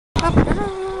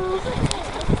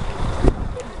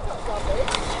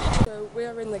So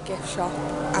we're in the gift shop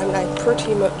and I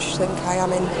pretty much think I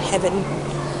am in heaven.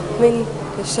 I mean,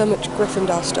 there's so much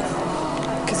Gryffindor stuff.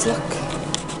 Because look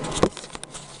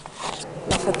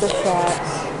at the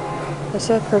shirts. They're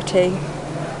so pretty.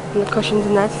 And the cushions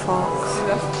and there's forks.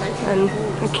 And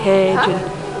a cage and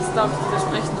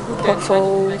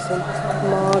puffles and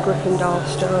more Gryffindor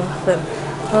stuff. And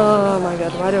oh my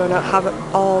god, why do I not have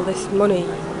all this money?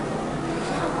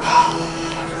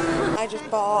 I just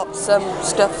bought some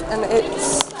stuff and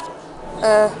it's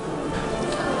a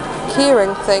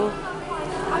keyring thing.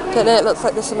 Don't know, it looks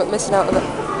like there's something missing out of it.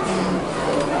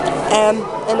 And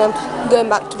I'm going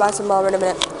back to buy some more in a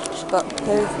minute. But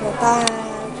here's my bag.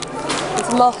 There's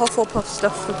some more Hufflepuff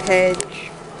stuff for Paige.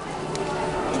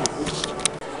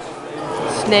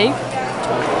 Snape.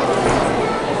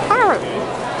 Harry.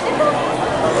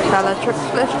 Bellatrix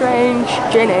Lestrange.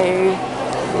 Ginny.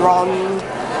 Ron.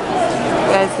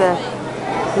 There's the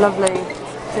lovely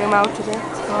zoom out a bit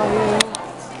for you.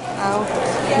 Ow.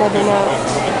 Never know.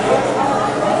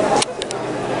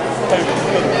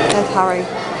 There's Harry.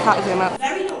 Can't zoom out.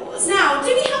 Very yours. Now, do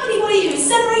we have anybody who's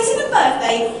celebrating a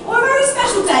birthday or a very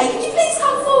special day? Could you please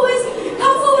come forward?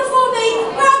 Come forward for me.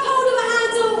 Grab hold of the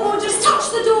handle or just touch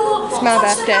the door. It's my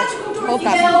birthday. Hold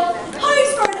that.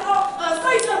 Pose for a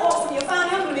photo op from your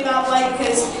family. I'm going to be that way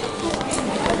because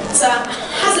it's a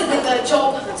hazard with the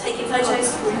job taking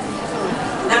photos.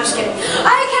 No, I'm just kidding.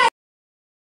 Okay.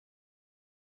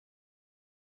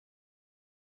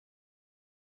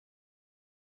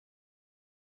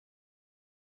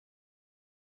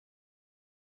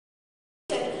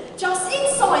 Just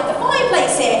inside the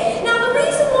fireplace here. Now the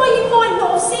reason why you might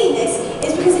not have seen this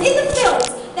is because in the films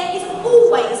there is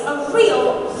always a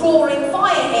real roaring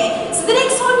fire here. So the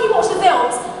next time you watch the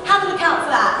films, have a look out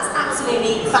for that. It's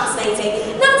absolutely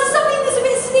fascinating. Now to something that's a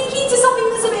bit sneaky, to something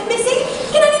that's a bit missing,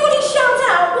 can anybody shout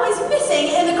out what is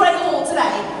missing in the Great Hall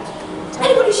today?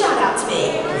 Anybody shout out to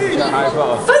me?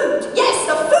 Food! Yes,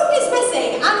 the food is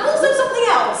missing and also something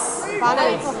else.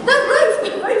 The roof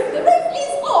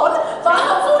is on, but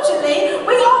unfortunately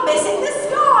we are missing the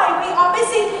sky. We are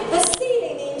missing the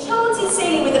ceiling, the enchanted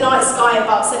ceiling with the night sky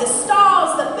above. So the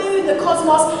stars, the moon, the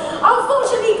cosmos.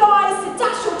 Unfortunately, guys, to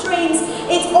dash your dreams,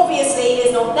 it obviously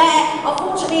is not there.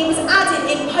 Unfortunately, it was added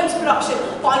in post-production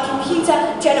by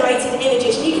computer-generated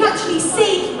images. You can actually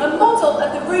see a model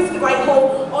of the roof of the Great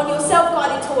Hall on your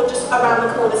self-guided tour just around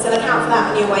the corner, so look out for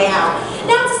that on your way out.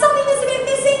 Now, to something that's a bit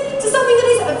missing, to something that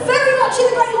is very much in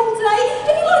the Great Hall today,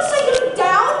 if you want to take a look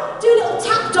down, do a little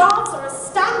tap dance or a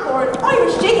stamp or an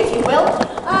Irish jig, if you will,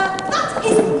 that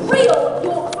is real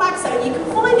York flagstone. You can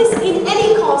find this in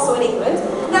any castle in England.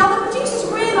 Now, the producers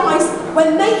realised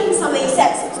when making some of these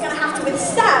sets, it was going to have to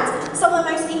withstand some of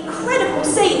the most incredible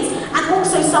scenes and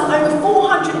also some over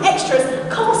 400 extras,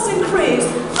 cast and crews,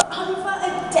 for over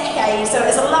a decade. So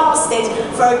it's lasted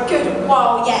for a good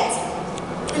while yet.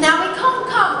 Now, we can't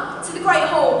come to the Great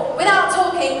Hall without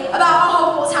talking about our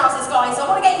Hogwarts houses, guys. So I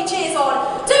want to get your cheers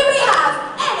on. Do we have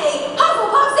any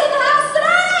Hufflepuffs in the house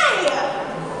today?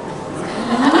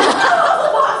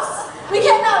 Hufflepuffs! We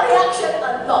get that reaction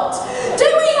a lot. Do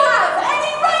we have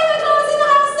any Ravenclaws in the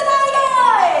house today,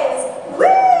 guys? Woo!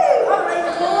 I'm a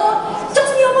Ravenclaw.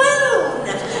 Just me on my own.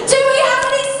 Do we have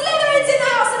any Slytherins in the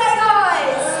house today,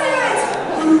 guys?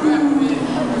 Slytherins!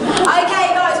 Okay,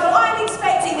 guys, well, I'm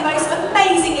expecting the most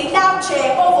amazingly loud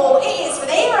cheer of all. It is for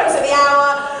the heroes of the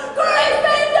hour,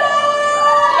 Gryffindor!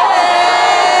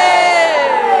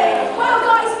 Yay! Well,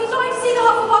 guys, if you'd like to see the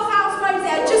Hufflepuff house robes,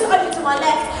 they are just over to my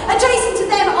left. Adjacent to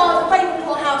them are the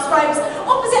Ravenclaw house robes.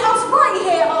 Opposite us right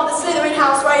here are the Slytherin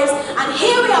house robes. And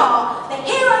here we are, the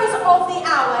heroes of the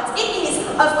hour. It is,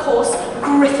 of course,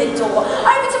 Gryffindor.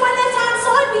 Over to my left-hand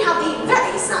side, we have the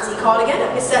very snazzy cardigan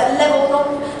of Mr. Neville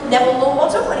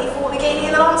Longbottom when he fought Nagini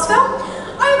in the last film.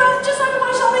 Just over my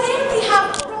shoulder here, we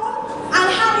have Ron and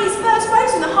Harry's first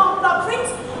rose in the Half-Blood print.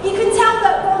 You can tell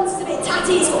that Ron's is a bit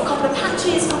tatty, he's got a couple of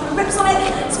patches, a couple of rips on it,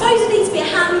 supposedly to be a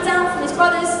hand-me-down from his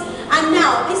brothers. And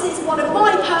now, this is one of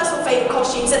my personal favourite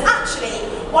costumes, and actually,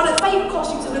 one of the favourite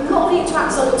costumes of a lot of the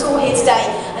interactors on the tour here today.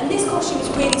 And this costume is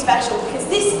really special, because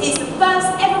this is the first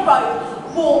ever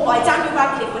robe worn by Daniel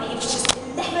Radcliffe when he was just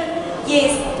 11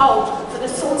 years old for the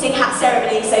Sorting Hat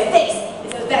ceremony. So this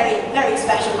is a very, very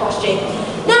special costume.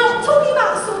 Now, talking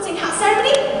about the Sorting Hat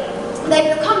ceremony, they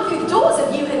would have come through the doors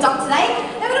that you had done today.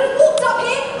 They would have walked up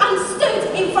here and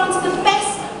stood in front of the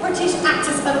best British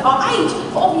actors of our age,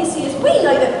 for obviously as we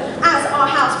know them as our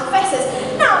house professors.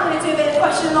 Now I'm going to do a bit of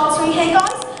question and answering here,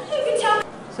 guys. Who can tell?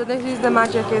 So this is the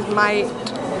Magic is Might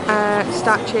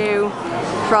statue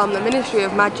from the Ministry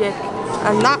of Magic.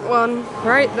 And that one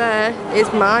right there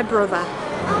is my brother.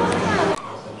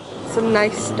 Some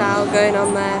nice style going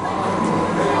on there.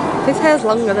 His hair's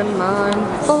longer than mine.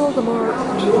 Voldemort,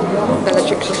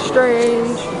 Bellatrix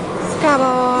Lestrange,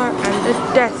 Scabar, and the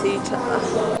Death Eater.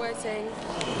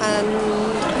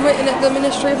 Waiting at the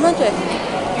Ministry of Magic.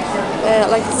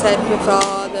 Like I said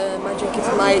before, the Magic is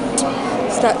Might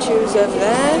statues over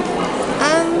there,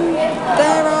 and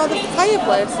there are the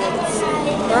fireplaces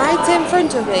right in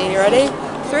front of me. Ready?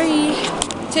 3,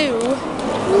 2,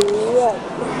 1.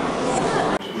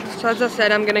 So as I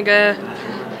said, I'm gonna go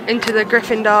into the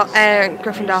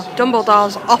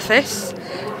Dumbledore's office.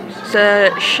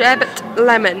 So Sherbet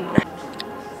Lemon,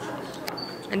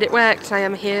 and it works. I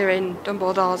am here in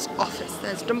Dumbledore's office.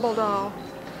 There's Dumbledore.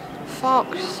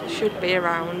 Fawkes should be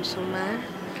around somewhere,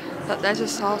 but there's a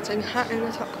sorting hat in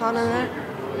the top corner there.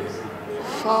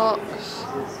 Fawkes.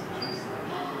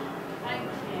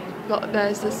 But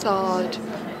there's the sword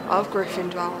of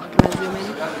Gryffindor, can I zoom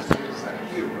in?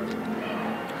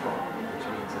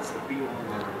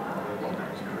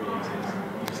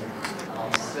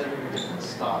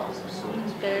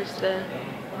 There's the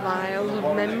vials of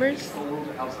memories.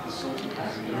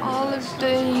 All of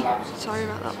the, sorry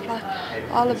about that play,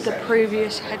 all of the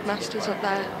previous headmasters up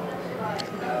there.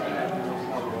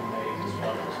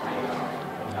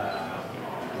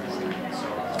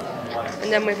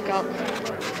 And then we've got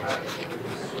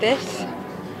this.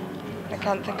 I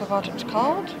can't think of what it's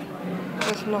called.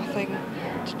 There's nothing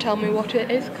to tell me what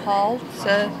it is called,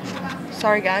 so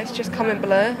sorry guys, just comment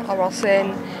below, or I'll say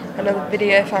in another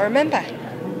video if I remember.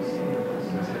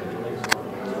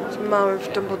 Some more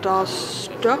of Dumbledore's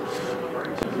stuff.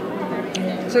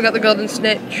 So we've got the Golden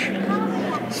Snitch,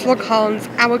 Slughorn's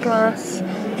Hourglass,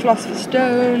 Philosopher's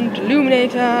Stone,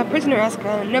 Illuminator, Prisoner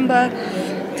Azkaban, Number,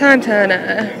 Time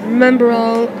Turner, Remember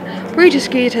All, Breeder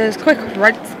Skeeters, Quick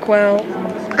Red Squirrel,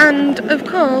 and of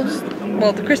course,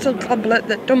 well, the crystal goblet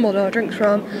that Dumbledore drinks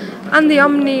from, and the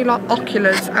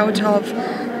Omni-Oculars out of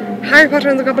Harry Potter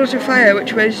and the Goblet of Fire,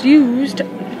 which was used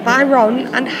by Ron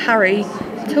and Harry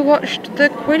to watch the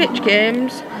Quidditch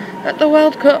games at the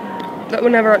World Cup that were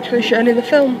never actually shown in the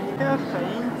film.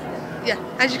 Yeah,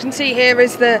 as you can see here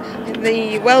is the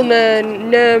well-known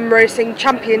Gnome Racing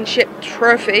Championship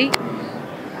trophy,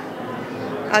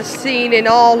 as seen in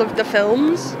all of the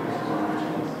films.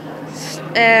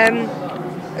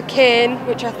 A cane,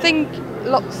 which I think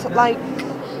looks like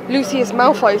Lucius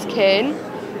Malfoy's cane,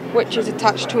 which is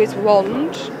attached to his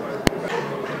wand.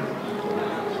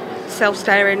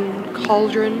 Self-stirring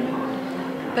cauldron.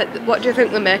 But what do you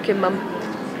think they're making, Mum?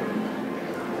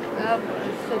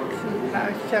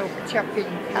 Self-chopping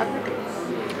cabbages.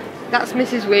 That's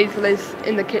Mrs. Weasley's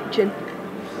in the kitchen.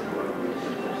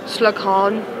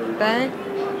 Slughorn there.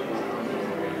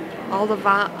 All the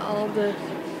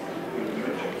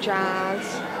jars.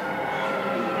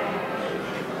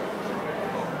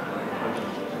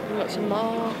 We've got some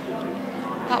more.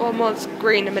 That one was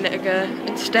green a minute ago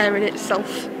and staring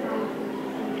itself.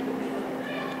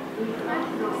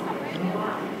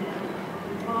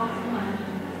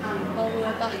 All the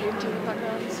way back into the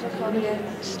background, Slughorn again,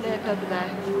 Snape over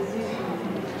there.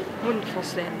 Wonderful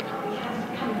Snape.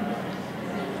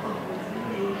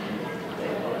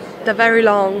 The very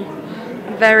long,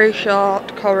 very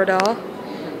short corridor.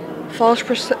 Forced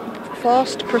perceptive,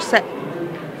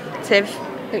 I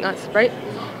think that's right,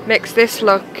 makes this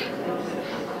look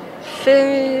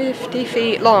 50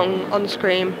 feet long on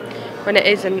screen when it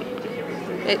isn't.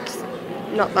 It's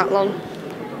not that long.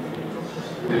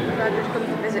 I've just come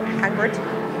to visit Hagrid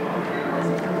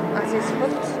as his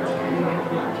hunt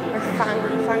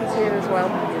with Fang's here as well.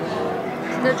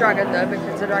 There's no dragon though,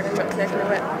 because the dragon got taken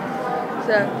away.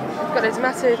 So he's got his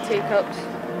massive teacups.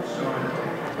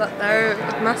 But their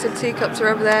massive teacups are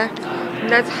over there. And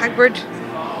there's Hagrid.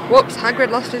 Whoops, Hagrid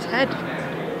lost his head.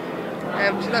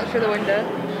 So that's through the window.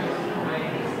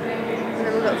 And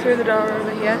then we've got through the door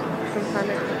over here. From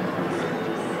Panic.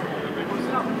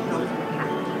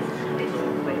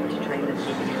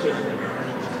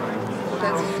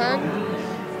 There's Fang.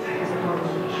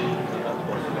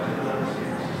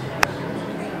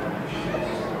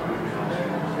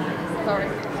 Sorry.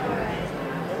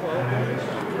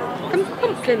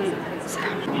 Pumpkins.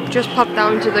 Just popped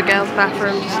down to the girls'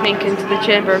 bathroom to sneak into the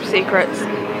Chamber of Secrets,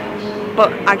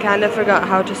 but I kind of forgot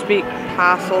how to speak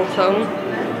Parcel Tongue,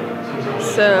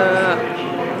 so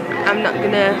I'm not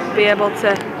gonna be able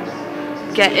to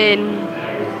get in.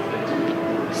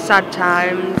 Sad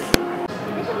times.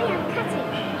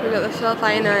 We've got the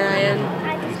self-iron,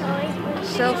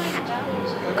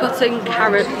 self-cutting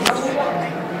carrots,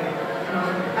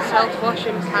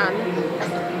 self-washing pan.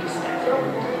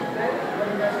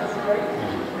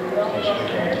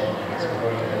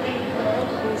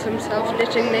 And some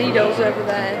self-knitting needles over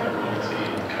there.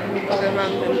 Going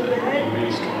random.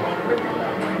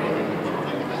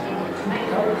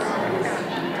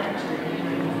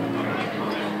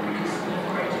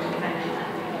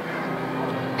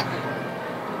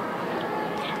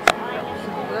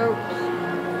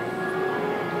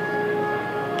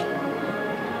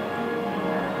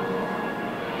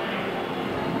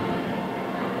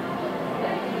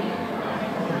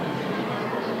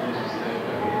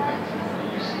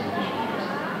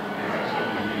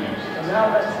 Now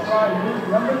let's try move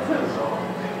number 2.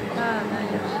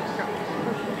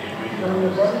 Bring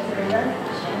your body to the neck.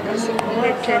 That's some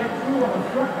knitting. Through on a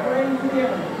front frame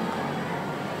together.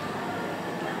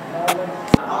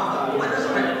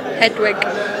 Hedwig.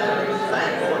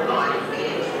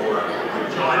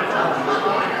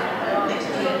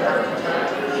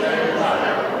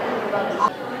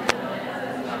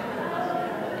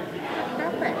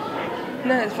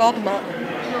 No, it's Voldemort.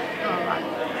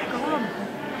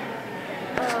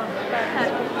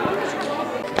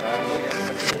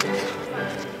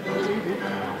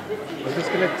 I'm just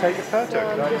going to take a photo. So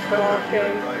I'm just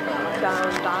walking down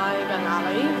Diagon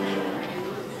Alley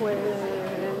with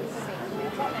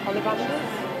Ollivanders.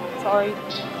 Sorry,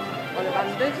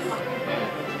 Ollivanders.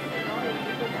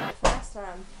 Last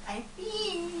time. I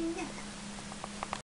think.